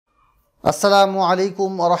Assalamu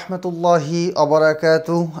alaikum wa rahmatullahi wa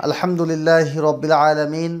barakatuh. Alhamdulillahi rabbil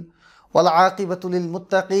alameen. Wal aqibatu lil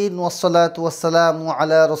muttaqin. Wassalatu wassalamu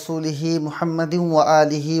ala rasulihi Muhammadin wa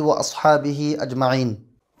alihi wa ashabihi ajma'in.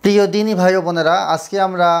 প্রিয় দিনী ভাই ও বোনেরা, আজকে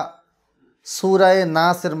আমরা সূরায়ে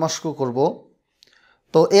নাসের মশক করব।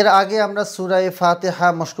 তো এর আগে আমরা সূরায়ে ফাতিহা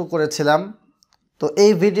মশক করেছিলাম। তো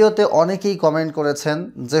এই ভিডিওতে অনেকেই কমেন্ট করেছেন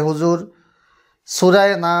যে হুজুর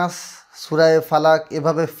সূরায়ে নাস, সূরায়ে ফালাক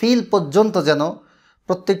এভাবে ফিল পর্যন্ত যেন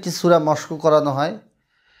প্রত্যেকটি সূরা মশক করানো হয়।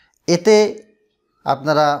 এতে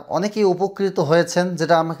আপনারা অনেকেই উপকৃত হয়েছেন,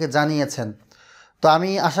 যেটা আমাকে জানিয়েছেন। তো আমি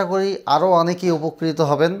আশা করি আরও অনেকেই উপকৃত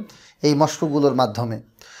হবেন এই মশকগুলোর মাধ্যমে।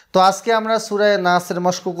 তো আজকে আমরা সূরায়ে নাসের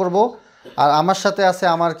মশক করব। আর আমার সাথে আছে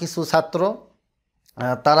আমার কিছু ছাত্র,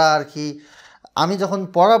 তারা আর কি আমি যখন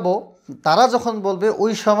পড়াবো তারা যখন বলবে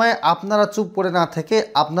ওই সময় আপনারা চুপ করে না থেকে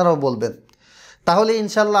আপনারাও বলবেন, তাহলে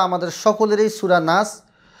ইনশাল্লাহ আমাদের সকলেরই সূরা নাস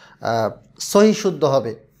সহি শুদ্ধ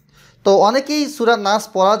হবে। তো অনেকেই সূরা নাস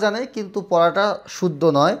পড়া জানে কিন্তু পড়াটা শুদ্ধ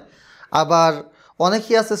নয়। আবার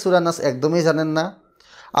অনেকেই আছে সূরা নাস একদমই জানেন না।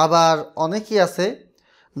 আবার অনেকেই আছে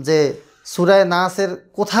যে সূরায়ে নাসের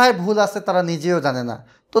কোথায় ভুল আছে তারা নিজেও জানে না।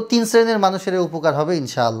 তো তিন শ্রেণীর মানুষের উপকার হবে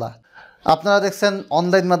ইনশাআল্লাহ। আপনারা দেখছেন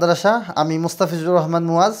অনলাইন মাদ্রাসা, আমি মুস্তাফিজুর রহমান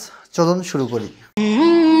মুয়াজ। চলুন শুরু করি।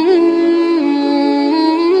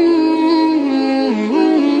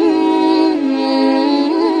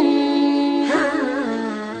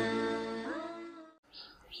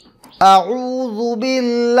 أعوذ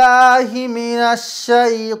بالله من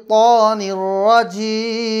الشيطان الرجيم.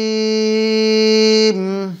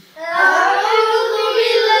 أعوذ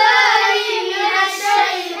بالله من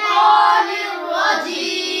الشيطان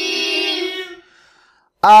الرجيم.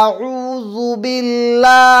 أعوذ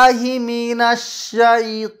بالله من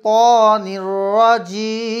الشيطان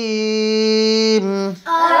الرجيم.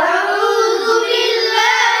 أعوذ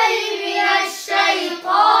بالله من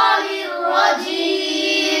الشيطان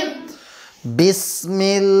الرجيم. بسم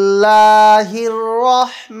الله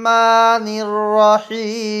الرحمن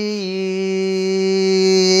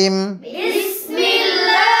الرحيم. بسم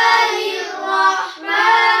الله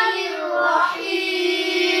الرحمن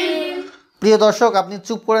الرحيم. প্রিয় দর্শক, আপনি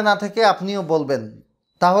চুপ করে না থেকে আপনিও বলবেন,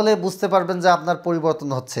 তাহলে বুঝতে পারবেন যে আপনার পরিবর্তন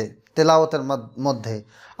হচ্ছে তেলাওয়াতের মধ্যে।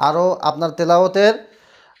 আরও আপনার তেলাওয়াতের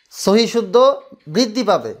সহি শুদ্ধ বৃদ্ধি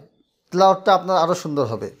পাবে, তেলাওয়াতটা আপনার আরও সুন্দর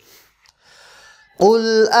হবে। قل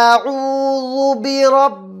أعوذ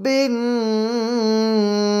برب الناس.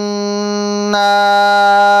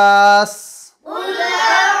 قل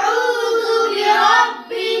أعوذ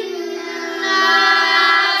برب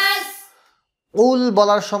الناس. কুল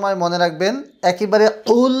বলার সময় মনে রাখবেন, একেবারে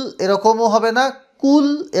কুল এরকমও হবে না, কুল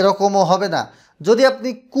এরকমও হবে না। যদি আপনি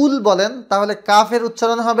কুল বলেন তাহলে কাফের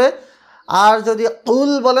উচ্চারণ হবে, আর যদি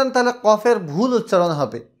কুল বলেন তাহলে কফের ভুল উচ্চারণ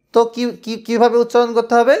হবে। তো কিভাবে উচ্চারণ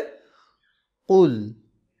করতে হবে? কুল,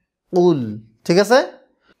 কুল, ঠিক আছে?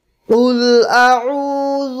 কুল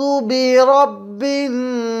আউযু বিরাব্বিন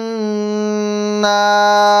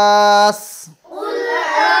নাস. قل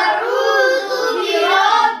أعوذ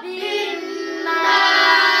برب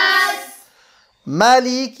الناس.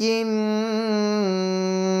 মালিকিন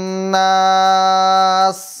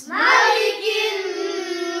নাস. ملك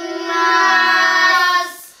الناس.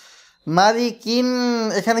 মালিকিন,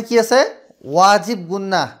 এখানে কি আছে? ওয়াজিব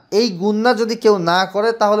গুন্না। এই গুন্না যদি কেউ না করে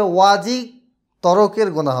তাহলে ওয়াজিব তরকের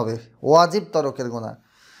গুনাহ হবে, ওয়াজিব তরকের গুনাহ।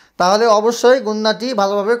 তাহলে অবশ্যই গুন্নাটি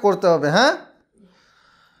ভালোভাবে করতে হবে। হ্যাঁ,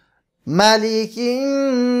 মালিকিন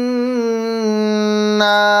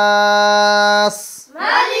নাস.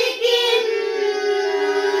 ملك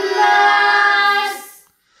الناس.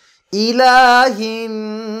 ইলাহিন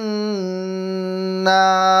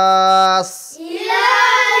নাস.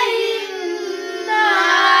 إله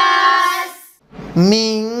الناس.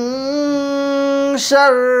 মিন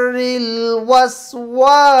শাররিল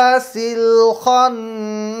ওয়াসওয়াসিল খান্নাস.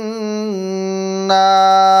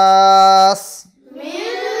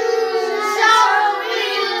 من شر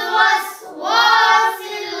الوسواس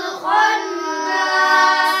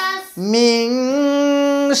الخناس. মিন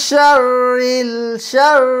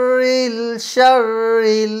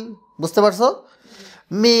শাররিল, বুঝতে পারছো?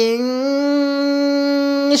 মিন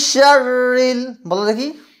শাররিল বলো দেখি।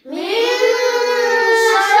 من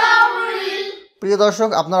شر প্রিয় দর্শক,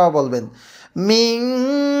 আপনারাও বলবেন মিন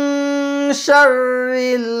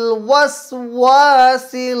শাররিল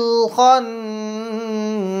ওয়াসওয়াসিল খান্নাস.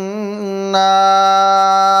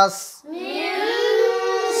 من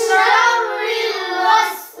شر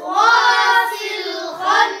الوسواس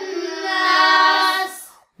الخناس.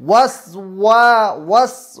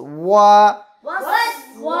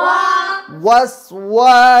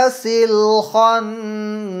 ওয়াসওয়াসিল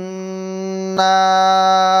খান্নাস.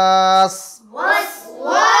 নাস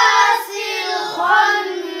waswasil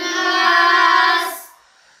khannas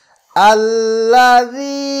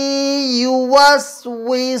الذي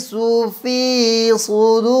يوسوس في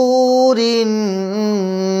صدور الناس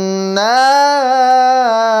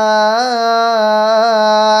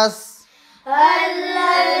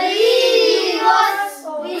alladhi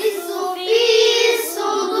yuwaswisu fi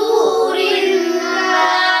sudurin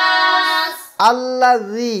nas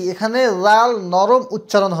আল্লাযী এখানে লাল নরম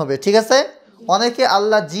উচ্চারণ হবে, ঠিক আছে? অনেকে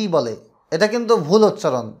আল্লাহ জি বলে, এটা কিন্তু ভুল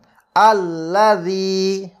উচ্চারণ। আল্লাযী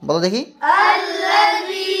বলো দেখি,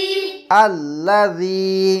 alladhi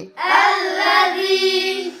আল্লাযী alladhi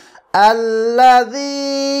الذي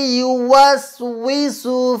يوسوس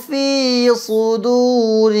في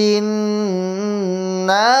صدور الناس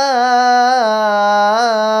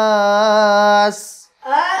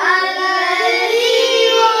alladhi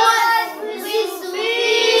yuwaswisu fi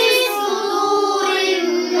sudurin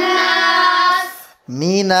nas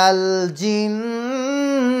من الجنة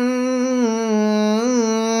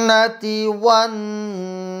والناس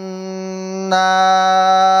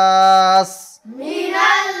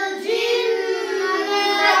minal jinnati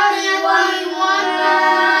wan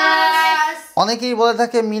nas অনেকেই বলে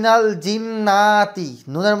থাকে মিনাল জিন্নাতি,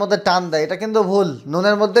 নুনের মধ্যে টান দেয়, এটা কিন্তু ভুল।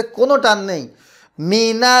 নুনের মধ্যে কোনো টান নেই।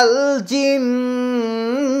 মিনাল জিন্নাতি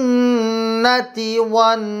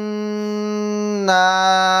ওয়ান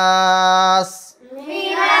নাস।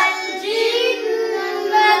 minal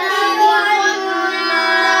jinnati wan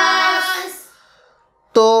nas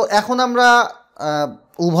তো এখন আমরা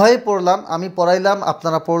উভয়ে পড়লাম, আমি পড়াইলাম,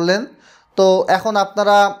 আপনারা পড়লেন। তো এখন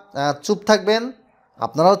আপনারা চুপ থাকবেন,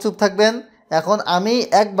 আপনারাও চুপ থাকবেন। এখন আমি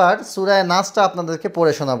একবার সূরা নাসটা আপনাদেরকে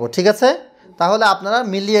পড়ে শোনাবো, ঠিক আছে? তাহলে আপনারা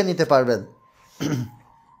মিলিয়ে নিতে পারবেন।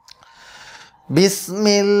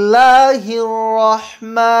 বিসমিল্লাহির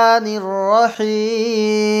রহমানির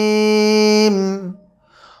রহিম।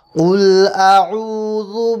 قل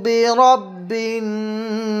أعوذ برب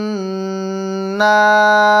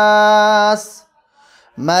الناس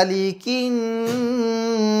ملك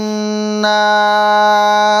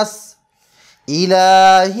الناس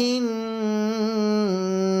إله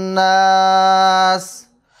الناس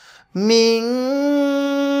من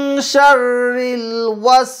شر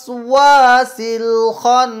الوسواس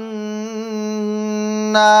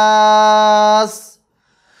الخناس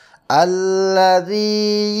الذي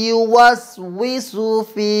يوسوس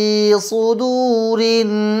في صدور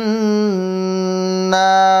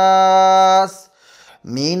الناس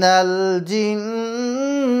من الجنة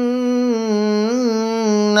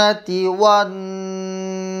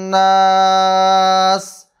والناس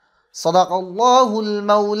صدق الله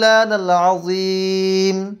المولانا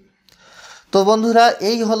العظيم। তো বন্ধুরা,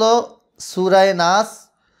 এই হলো সূরা নাস।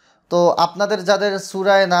 তো আপনাদের যাদের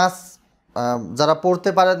সূরা নাস যারা পড়তে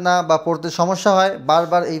পারেন না বা পড়তে সমস্যা হয়,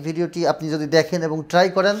 বারবার এই ভিডিওটি আপনি যদি দেখেন এবং ট্রাই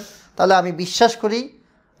করেন, তাহলে আমি বিশ্বাস করি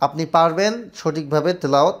আপনি পারবেন সঠিকভাবে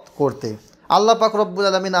তেলাওয়াত করতে। আল্লাহ পাক রব্বুল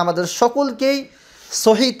আলামিন আমাদের সকলকেই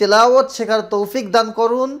সহি তেলাওয়াত শেখার তৌফিক দান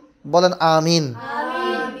করুন, বলেন আমিন।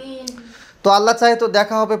 তো আল্লাহ চাহে তো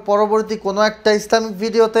দেখা হবে পরবর্তী কোনো একটা ইসলামিক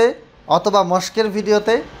ভিডিওতে অথবা মস্কের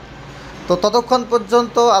ভিডিওতে। তো ততক্ষণ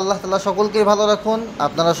পর্যন্ত আল্লাহ তাআলা সকলকেই ভালো রাখুন,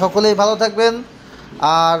 আপনারা সকলেই ভালো থাকবেন।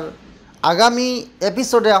 আর আগামী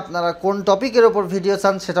এপিসোডে আপনারা কোন টপিকের ওপর ভিডিও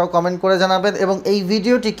চান সেটাও কমেন্ট করে জানাবেন, এবং এই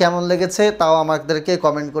ভিডিওটি কেমন লেগেছে তাও আমাদেরকে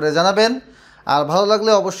কমেন্ট করে জানাবেন। আর ভালো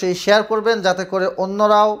লাগলে অবশ্যই শেয়ার করবেন, যাতে করে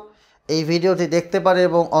অন্যরাও এই ভিডিওটি দেখতে পারে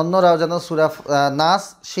এবং অন্যরাও যেন সূরা নাস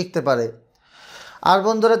শিখতে পারে। আর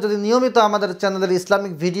বন্ধুরা, যদি নিয়মিত আমাদের চ্যানেলের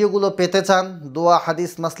ইসলামিক ভিডিওগুলো পেতে চান, দোয়া,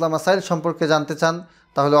 হাদিস, মাসলা, মাসাইল সম্পর্কে জানতে চান,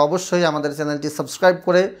 তাহলে অবশ্যই আমাদের চ্যানেলটি সাবস্ক্রাইব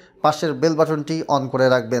করে পাশের বেল বাটনটি অন করে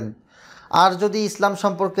রাখবেন। আর যদি ইসলাম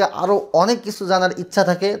সম্পর্কে আরও অনেক কিছু জানার ইচ্ছা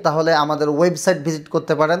থাকে, তাহলে আমাদের ওয়েবসাইট ভিজিট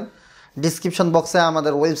করতে পারেন। ডিসক্রিপশন বক্সে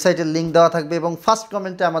আমাদের ওয়েবসাইটের লিঙ্ক দেওয়া থাকবে এবং ফার্স্ট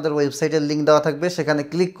কমেন্টে আমাদের ওয়েবসাইটের লিঙ্ক দেওয়া থাকবে, সেখানে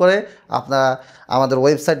ক্লিক করে আপনারা আমাদের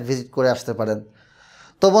ওয়েবসাইট ভিজিট করে আসতে পারেন।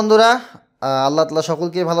 তো বন্ধুরা, আল্লাহ তাআলা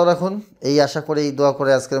সকলকে ভালো রাখুন, এই আশা করে, এই দোয়া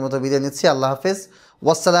করে আজকের মতো বিদায় নিচ্ছি। আল্লাহ হাফেজ।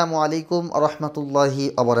 ওয়াসসালামু আলাইকুম ওয়া রাহমাতুল্লাহি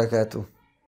ওয়া বারাকাতুহু।